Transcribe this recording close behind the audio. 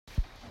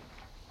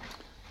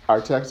Our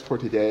text for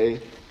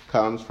today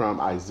comes from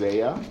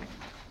Isaiah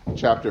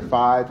chapter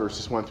 5,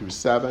 verses 1 through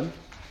 7,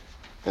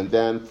 and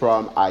then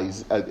from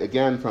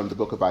the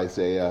book of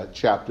Isaiah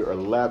chapter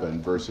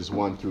 11, verses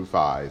 1 through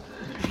 5.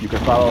 You can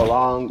follow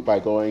along by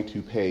going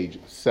to page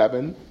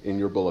 7 in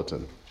your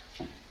bulletin.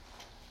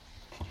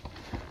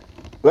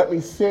 Let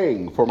me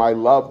sing for my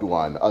loved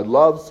one a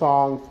love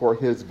song for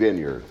his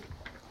vineyard.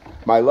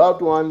 My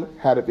loved one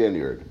had a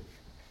vineyard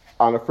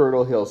on a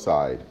fertile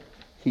hillside.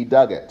 He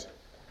dug it,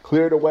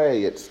 cleared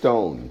away its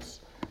stones,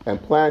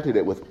 and planted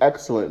it with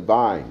excellent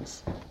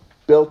vines,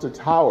 built a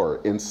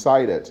tower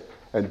inside it,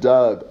 and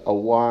dug a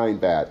wine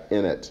vat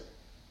in it.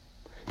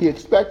 He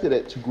expected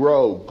it to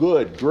grow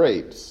good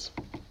grapes,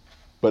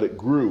 but it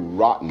grew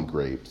rotten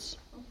grapes.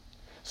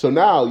 So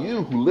now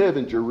you who live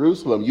in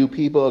Jerusalem, you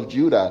people of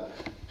Judah,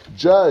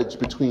 judge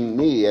between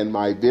me and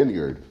my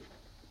vineyard.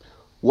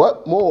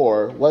 What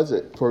more was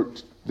it for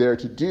there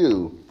to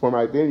do for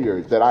my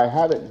vineyard that I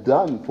haven't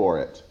done for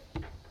it?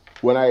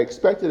 When I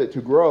expected it to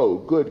grow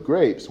good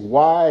grapes,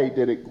 why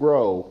did it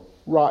grow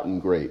rotten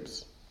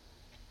grapes?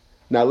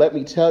 Now let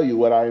me tell you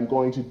what I am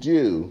going to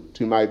do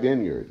to my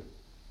vineyard.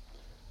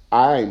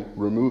 I'm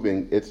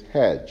removing its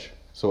hedge,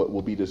 so it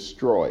will be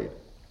destroyed.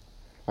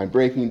 I'm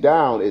breaking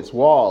down its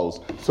walls,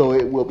 so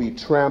it will be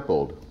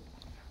trampled.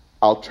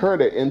 I'll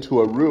turn it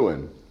into a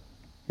ruin.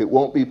 It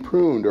won't be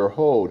pruned or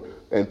hoed,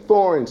 and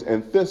thorns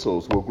and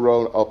thistles will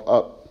grow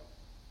up.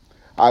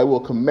 I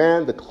will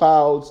command the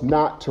clouds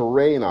not to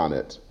rain on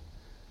it.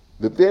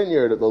 The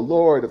vineyard of the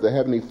Lord of the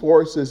heavenly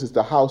forces is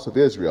the house of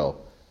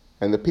Israel,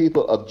 and the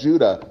people of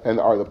Judah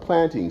are the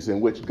plantings in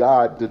which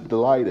God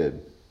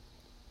delighted.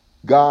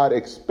 God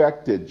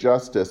expected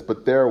justice,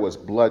 but there was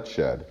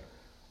bloodshed.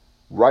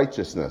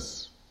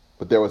 Righteousness,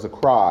 but there was a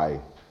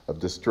cry of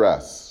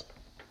distress.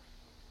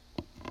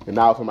 And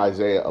now from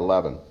Isaiah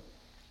 11.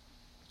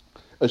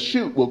 A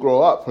shoot will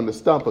grow up from the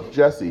stump of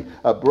Jesse.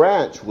 A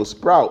branch will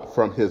sprout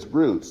from his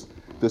roots.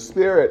 The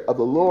Spirit of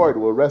the Lord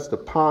will rest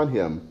upon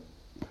him,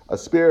 a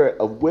spirit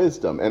of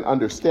wisdom and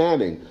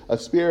understanding, a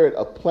spirit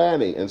of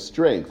planning and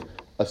strength,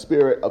 a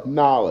spirit of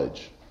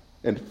knowledge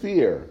and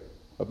fear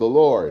of the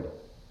Lord.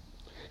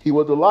 He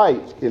will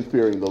delight in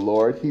fearing the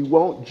Lord. He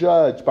won't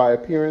judge by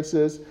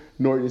appearances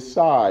nor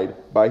decide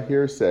by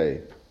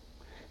hearsay.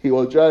 He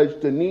will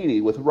judge the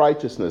needy with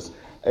righteousness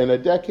and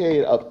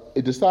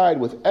decide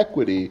with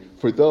equity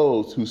for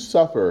those who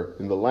suffer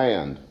in the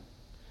land.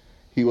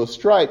 He will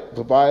strike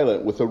the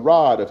violent with the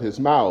rod of his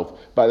mouth.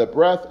 By the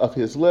breath of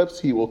his lips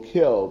he will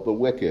kill the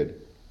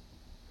wicked.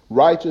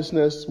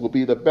 Righteousness will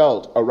be the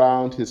belt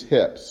around his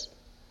hips,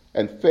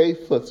 and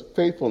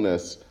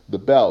faithfulness the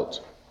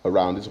belt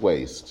around his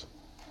waist.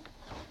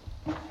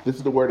 This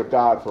is the word of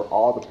God for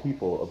all the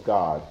people of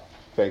God.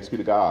 Thanks be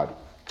to God.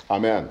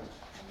 Amen.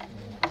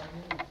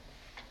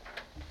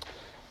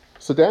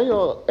 So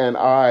Daniel and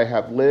I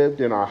have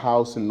lived in our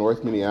house in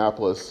North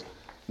Minneapolis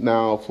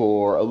now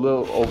for a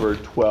little over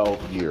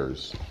 12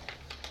 years.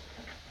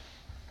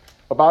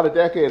 About a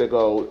decade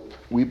ago,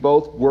 we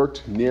both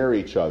worked near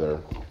each other,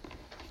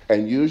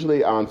 and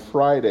usually on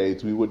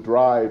Fridays we would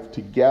drive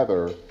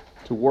together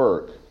to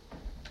work.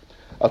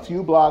 A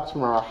few blocks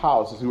from our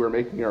house, as we were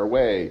making our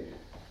way,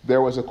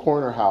 there was a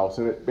corner house,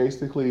 and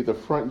basically the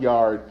front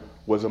yard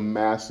was a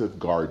massive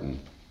garden.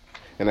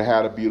 And it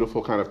had a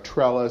beautiful kind of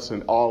trellis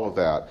and all of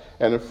that.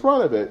 And in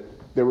front of it,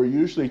 there were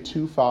usually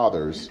two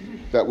fathers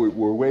that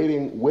were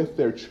waiting with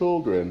their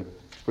children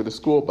for the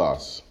school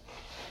bus.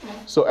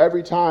 So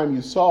every time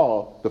you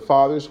saw, the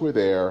fathers were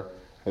there,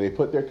 and they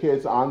put their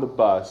kids on the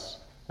bus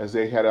as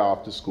they headed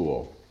off to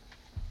school.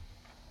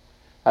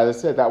 As I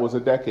said, that was a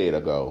decade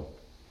ago.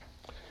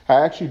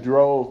 I actually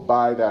drove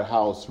by that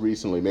house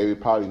recently,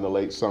 probably in the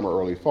late summer,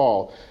 early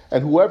fall,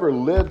 and whoever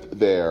lived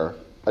there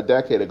a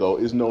decade ago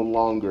is no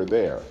longer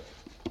there.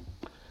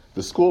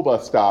 The school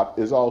bus stop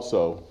is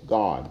also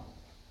gone.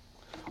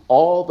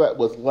 All that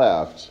was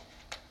left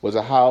was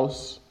a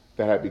house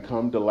that had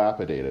become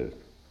dilapidated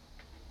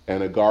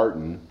and a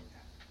garden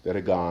that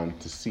had gone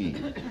to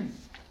seed.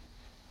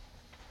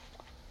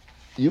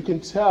 You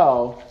can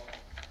tell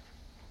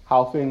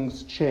how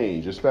things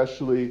change,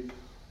 especially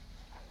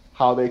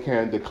how they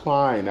can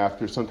decline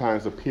after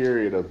sometimes a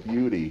period of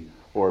beauty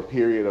or a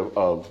period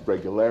of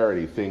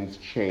regularity. Things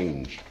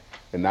change,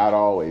 and not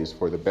always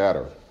for the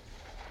better.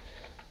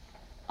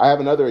 I have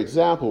another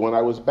example. When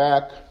I was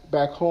back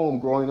home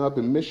growing up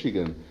in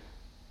Michigan,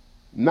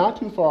 not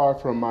too far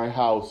from my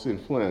house in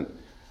Flint,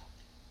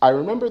 I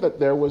remember that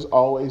there was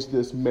always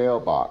this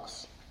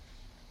mailbox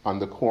on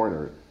the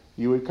corner.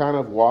 You would kind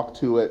of walk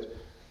to it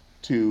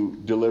to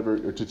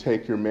deliver or to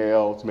take your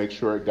mail, to make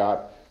sure it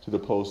got to the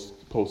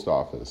post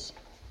office.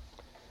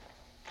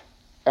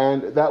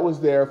 And that was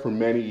there for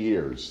many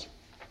years.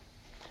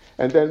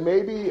 And then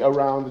maybe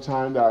around the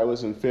time that I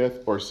was in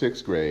 5th or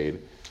 6th grade,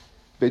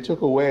 they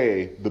took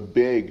away the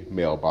big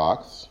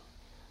mailbox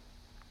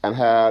and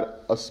had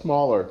a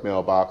smaller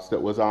mailbox that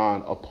was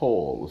on a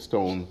pole, a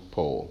stone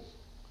pole.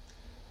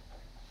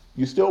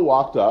 You still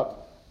walked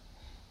up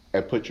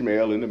and put your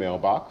mail in the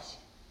mailbox,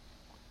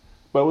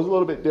 But it was a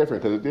little bit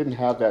different because it didn't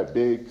have that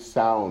big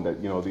sound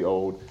that,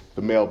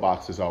 the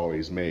mailboxes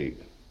always made.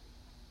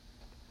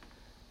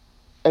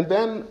 And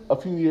then a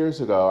few years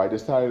ago, I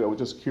decided I was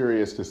just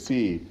curious to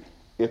see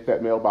if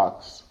that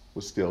mailbox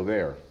was still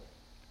there.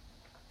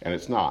 And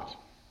it's not.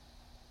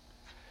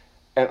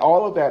 And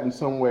all of that in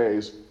some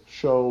ways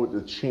showed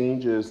the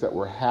changes that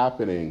were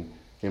happening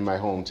in my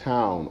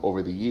hometown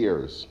over the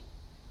years.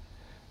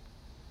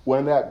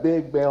 When that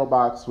big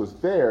mailbox was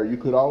there,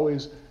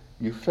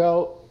 you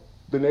felt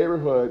the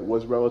neighborhood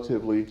was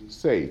relatively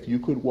safe. You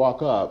could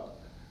walk up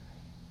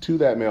to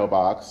that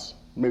mailbox,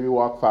 maybe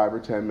walk 5 or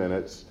 10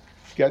 minutes,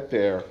 get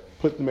there,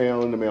 put the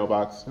mail in the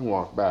mailbox, and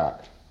walk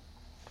back.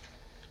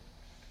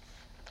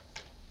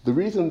 The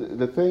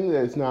thing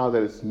that is now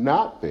that it's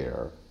not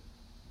there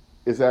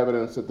is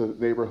evidence that the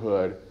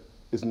neighborhood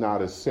is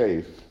not as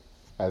safe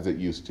as it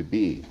used to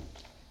be.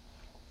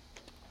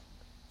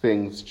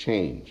 Things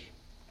change.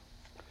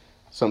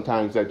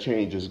 Sometimes that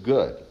change is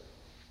good.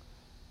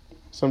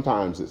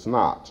 Sometimes it's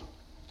not.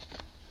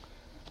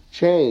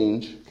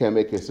 Change can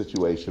make a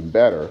situation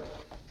better,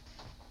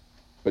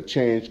 but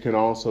change can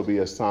also be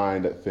a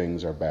sign that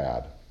things are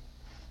bad.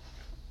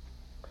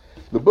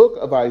 The book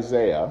of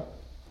Isaiah,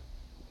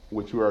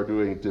 which we are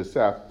doing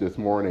this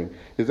morning,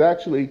 is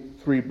actually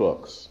 3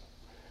 books.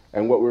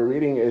 And what we're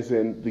reading is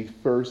in the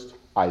first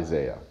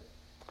Isaiah.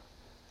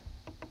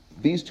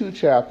 These 2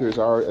 chapters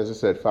are, as I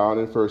said, found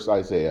in first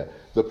Isaiah.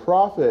 The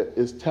prophet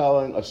is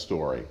telling a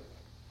story.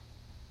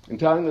 And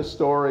telling the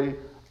story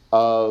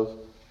of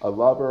a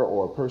lover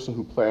or a person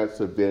who plants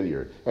a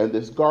vineyard. And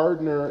this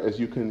gardener, as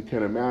you can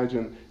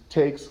imagine,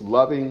 takes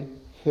loving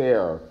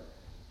care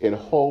in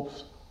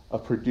hopes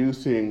of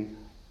producing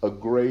a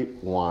great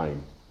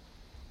wine.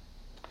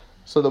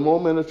 So the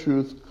moment of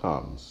truth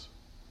comes.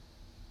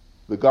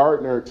 The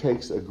gardener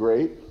takes a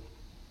grape,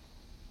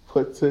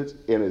 puts it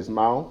in his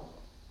mouth,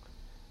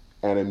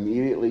 and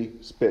immediately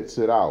spits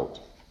it out.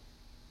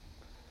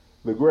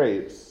 The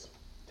grapes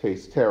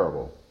taste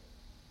terrible.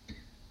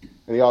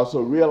 And he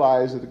also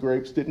realized that the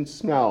grapes didn't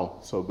smell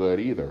so good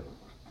either.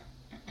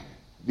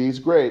 These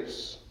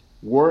grapes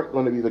weren't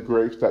going to be the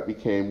grapes that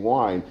became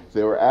wine.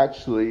 They were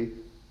actually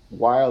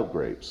wild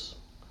grapes,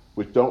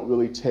 which don't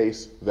really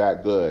taste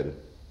that good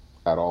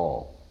at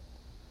all.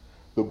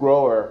 The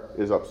grower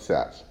is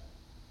upset.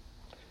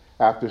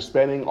 After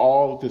spending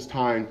all of this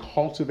time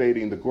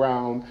cultivating the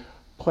ground,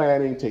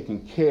 planting,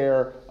 taking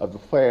care of the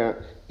plant,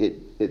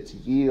 its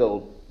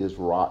yield is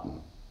rotten.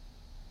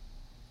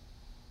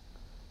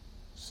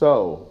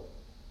 So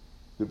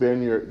the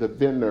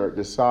vintner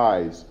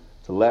decides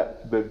to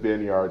let the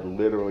vineyard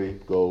literally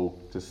go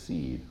to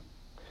seed.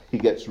 He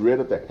gets rid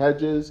of the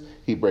hedges,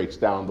 he breaks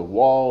down the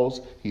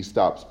walls, he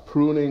stops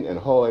pruning and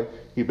hoeing.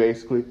 He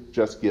basically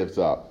just gives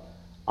up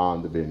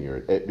on the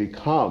vineyard. It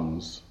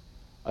becomes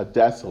a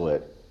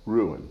desolate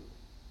ruin.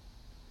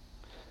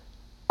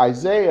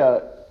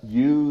 Isaiah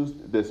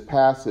used this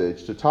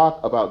passage to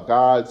talk about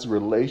God's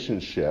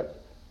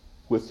relationship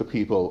with the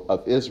people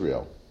of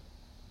Israel.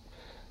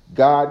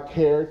 God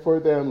cared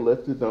for them,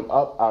 lifted them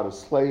up out of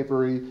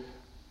slavery,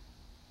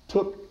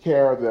 took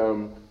care of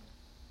them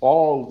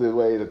all the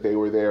way that they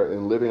were there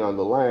and living on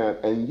the land,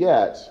 and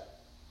yet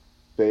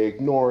they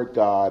ignored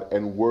God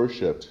and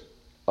worshiped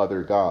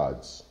other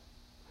gods.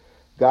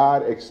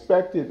 God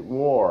expected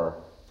more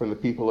from the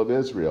people of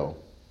Israel,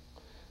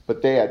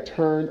 but they had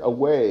turned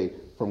away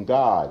from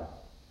God.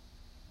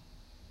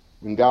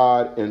 And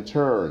God, in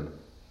turn,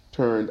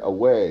 turned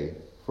away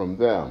from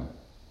them.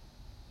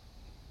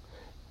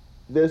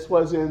 This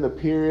was in the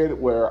period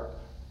where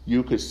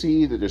you could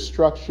see the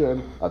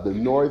destruction of the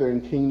northern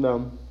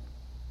kingdom,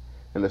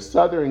 and the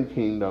southern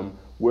kingdom,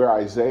 where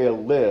Isaiah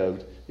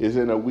lived, is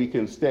in a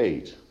weakened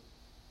state,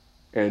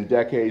 and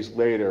decades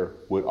later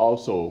would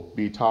also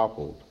be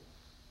toppled.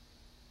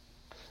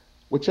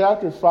 What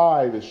chapter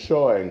 5 is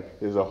showing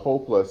is a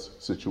hopeless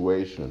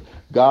situation.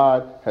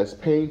 God has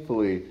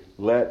painfully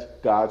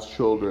let God's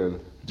children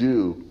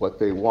do what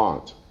they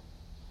want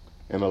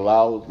and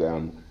allowed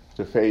them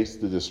to face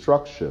the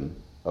destruction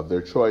of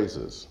their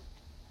choices.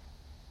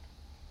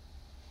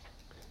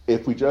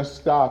 If we just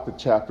stop at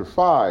chapter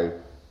 5,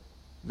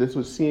 this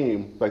would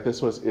seem like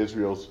this was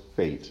Israel's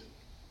fate.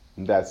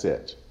 And that's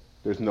it.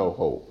 There's no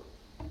hope.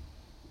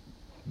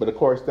 But of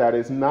course, that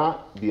is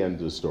not the end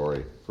of the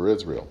story for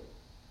Israel.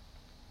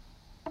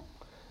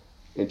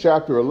 In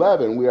chapter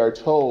 11, we are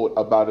told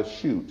about a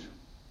shoot,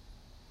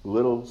 a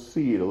little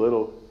seed, a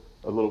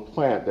little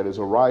plant that is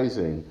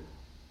arising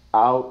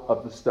out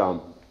of the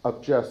stump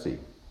of Jesse.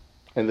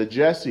 And the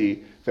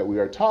Jesse that we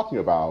are talking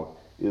about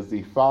is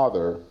the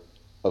father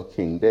of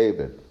King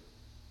David.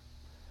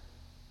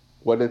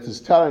 What it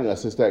is telling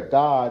us is that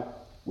God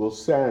will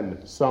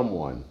send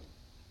someone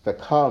that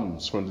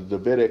comes from the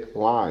Davidic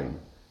line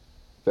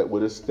that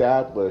would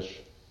establish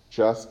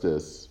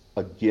justice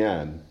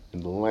again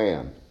in the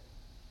land.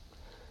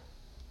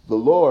 The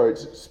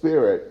Lord's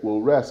Spirit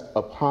will rest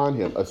upon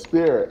him, a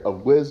spirit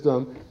of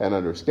wisdom and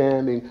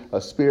understanding,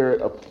 a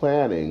spirit of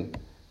planning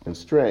and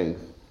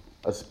strength,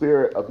 a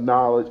spirit of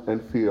knowledge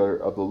and fear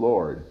of the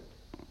Lord.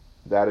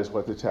 That is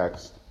what the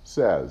text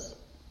says.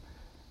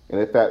 And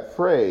if that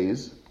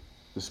phrase,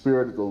 the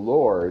Spirit of the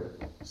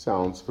Lord,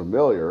 sounds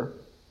familiar,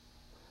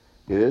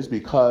 it is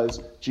because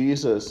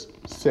Jesus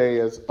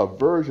says a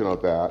version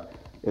of that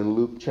in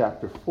Luke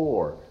chapter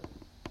 4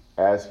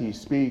 as he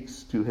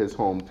speaks to his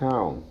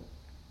hometown.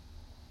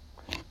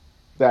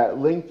 That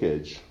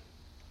linkage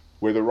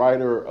where the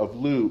writer of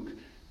Luke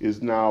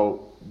is now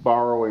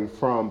borrowing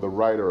from the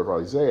writer of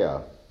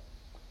Isaiah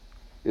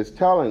is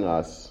telling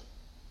us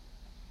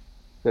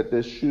that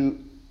this shoot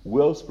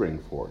will spring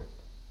forth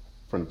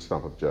from the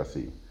stump of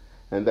Jesse,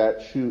 and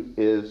that shoot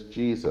is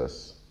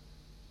Jesus.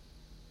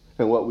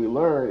 And what we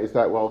learn is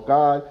that while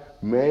God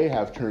may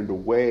have turned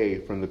away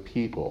from the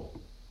people,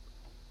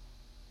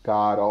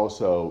 God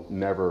also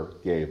never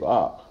gave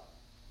up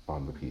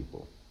on the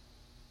people.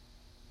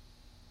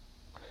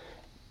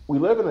 We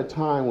live in a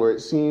time where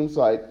it seems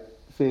like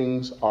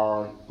things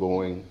are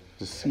going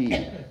to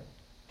seed.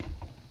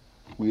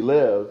 We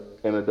live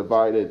in a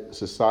divided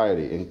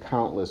society in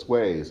countless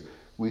ways.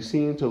 We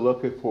seem to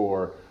look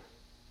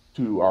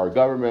to our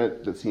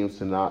government that seems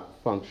to not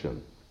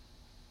function.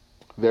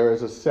 There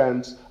is a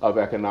sense of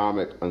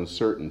economic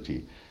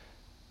uncertainty.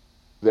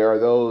 There are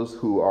those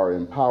who are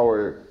in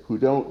power who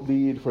don't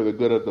lead for the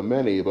good of the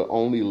many, but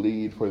only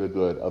lead for the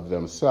good of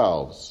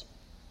themselves.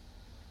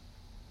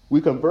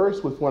 We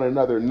converse with one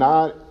another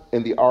not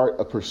in the art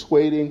of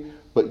persuading,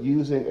 but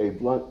using a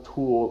blunt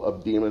tool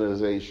of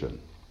demonization.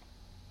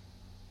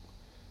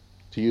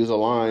 To use a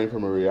line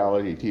from a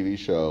reality TV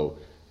show,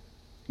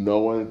 no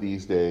one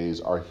these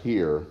days are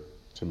here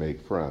to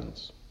make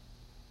friends.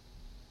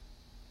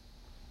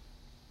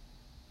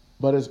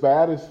 But as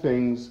bad as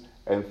things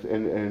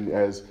and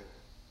as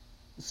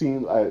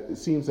it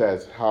seems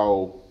as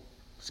how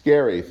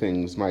scary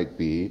things might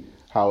be,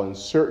 how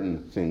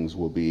uncertain things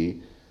will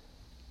be,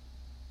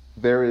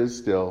 there is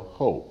still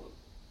hope.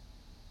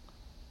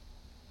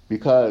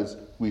 Because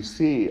we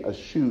see a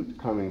shoot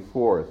coming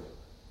forth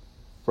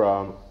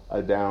from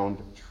a downed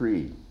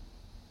tree.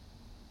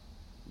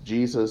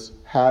 Jesus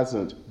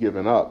hasn't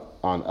given up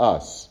on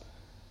us.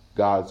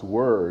 God's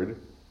word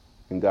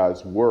and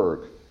God's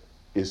work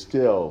is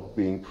still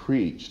being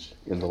preached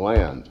in the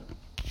land.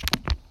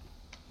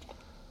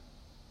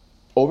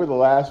 Over the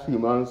last few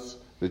months,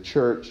 the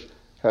church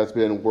has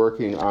been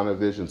working on a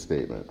vision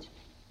statement.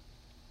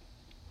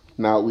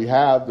 Now, we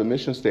have the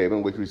mission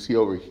statement, which we see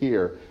over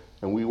here,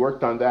 and we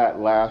worked on that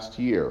last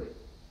year.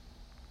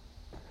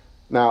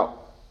 Now,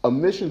 a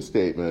mission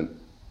statement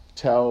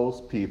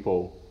tells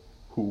people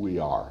who we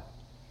are.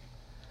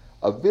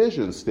 A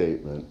vision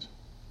statement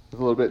is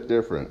a little bit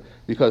different,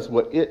 because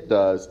what it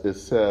does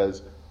is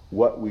says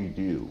what we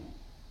do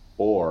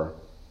or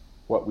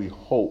what we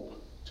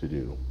hope to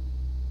do.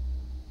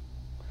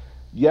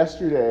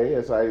 Yesterday,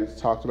 as I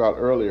talked about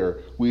earlier,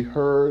 we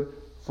heard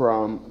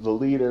from the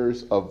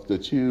leaders of the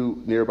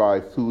two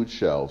nearby food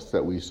shelves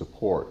that we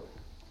support,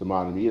 the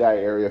Mahtomedi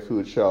Area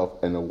Food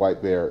Shelf and the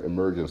White Bear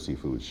Emergency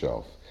Food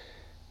Shelf.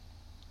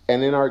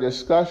 And in our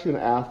discussion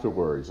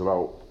afterwards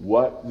about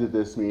what did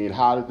this mean,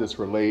 how did this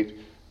relate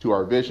to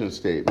our vision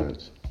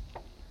statement,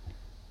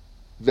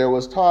 there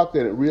was talk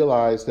that it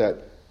realized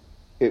that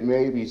it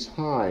may be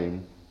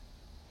time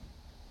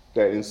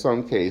that in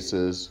some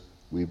cases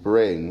we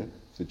bring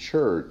the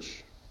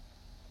church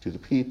to the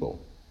people.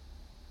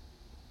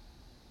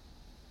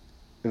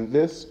 And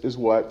this is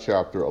what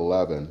chapter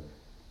 11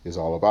 is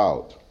all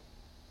about.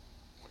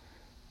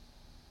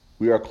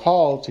 We are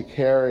called to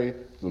carry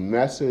the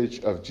message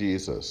of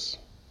Jesus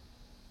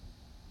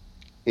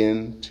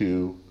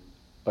into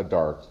a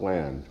dark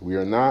land. We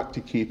are not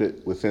to keep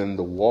it within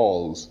the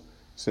walls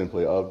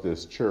simply of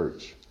this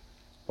church,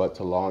 but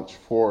to launch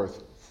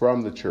forth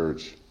from the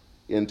church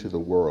into the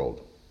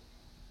world.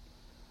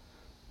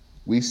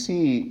 We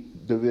see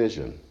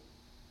division,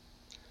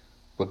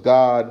 but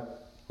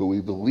we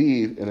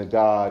believe in a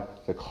God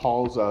that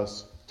calls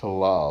us to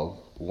love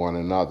one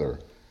another.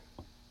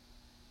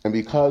 And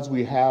because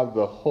we have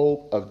the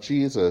hope of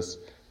Jesus,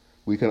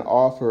 we can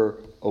offer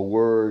a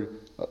word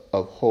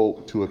of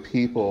hope to a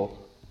people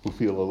who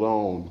feel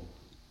alone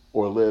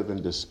or live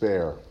in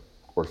despair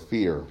or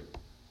fear.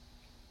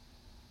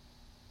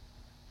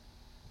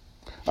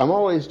 I'm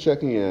always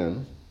checking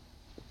in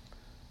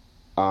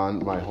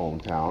on my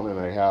hometown, and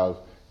I have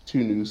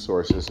two news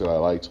sources that I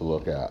like to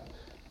look at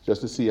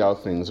just to see how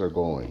things are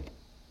going.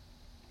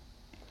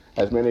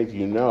 As many of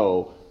you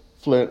know,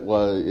 Flint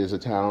is a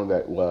town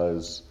that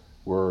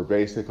where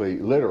basically,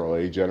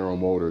 literally, General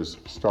Motors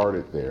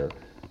started there.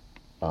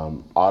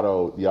 The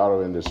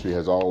auto industry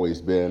has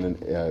always been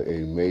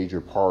a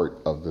major part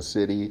of the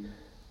city,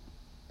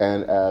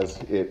 and as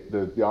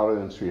the auto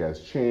industry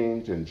has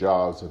changed and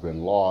jobs have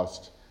been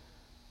lost,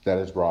 that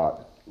has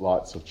brought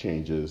lots of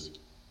changes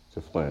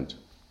to Flint,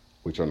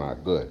 which are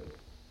not good.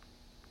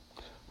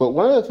 But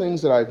one of the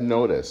things that I've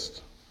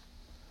noticed,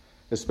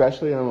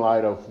 especially in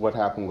light of what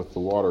happened with the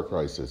water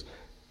crisis,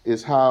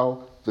 is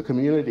how the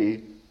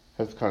community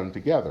has come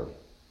together.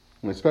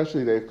 And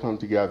especially they've come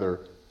together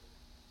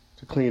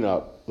to clean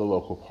up the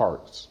local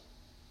parks.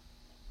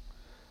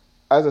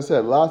 as I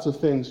said, lots of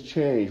things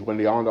changed when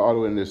the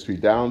auto industry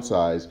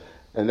downsized,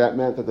 and that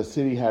meant that the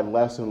city had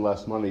less and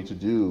less money to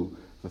do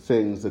the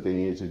things that they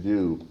needed to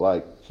do,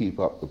 like keep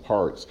up the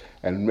parks.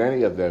 And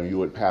many of them you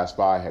would pass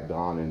by had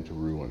gone into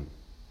ruin.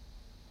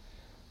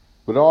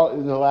 But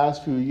in the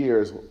last few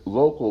years,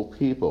 local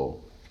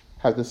people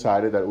have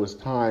decided that it was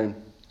time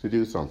to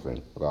do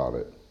something about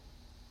it.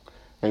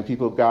 And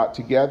people got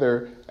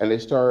together and they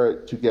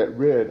started to get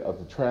rid of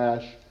the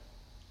trash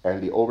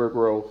and the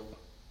overgrowth.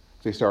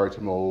 They started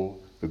to mow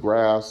the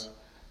grass.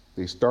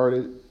 They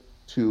started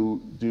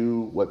to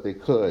do what they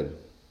could.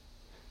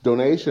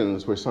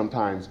 Donations were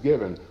sometimes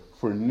given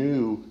for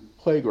new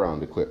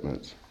playground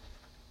equipment.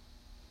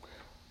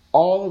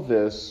 All of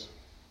this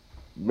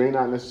may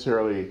not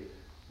necessarily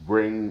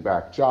bring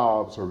back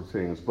jobs or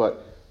things,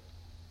 but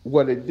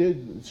what it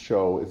did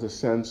show is a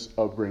sense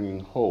of bringing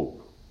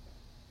hope.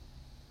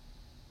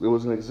 It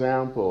was an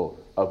example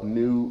of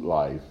new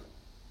life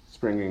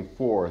springing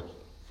forth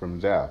from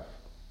death.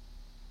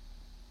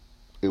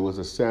 It was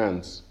a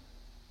sense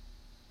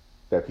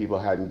that people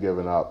hadn't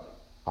given up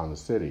on the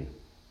city.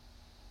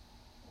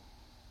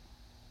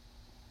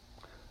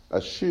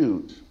 A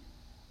shoot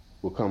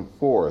will come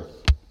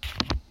forth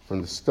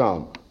from the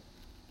stump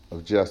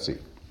of Jesse.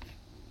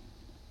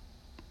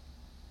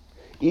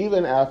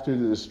 Even after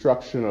the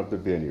destruction of the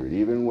vineyard,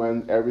 even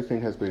when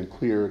everything has been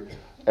cleared,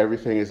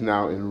 everything is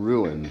now in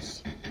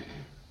ruins,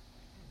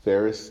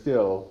 there is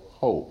still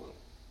hope.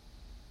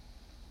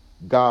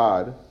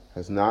 God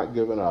has not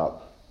given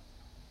up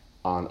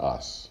on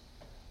us.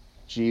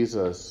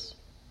 Jesus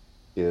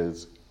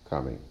is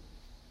coming.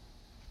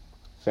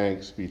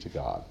 Thanks be to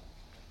God.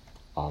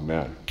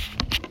 Amen.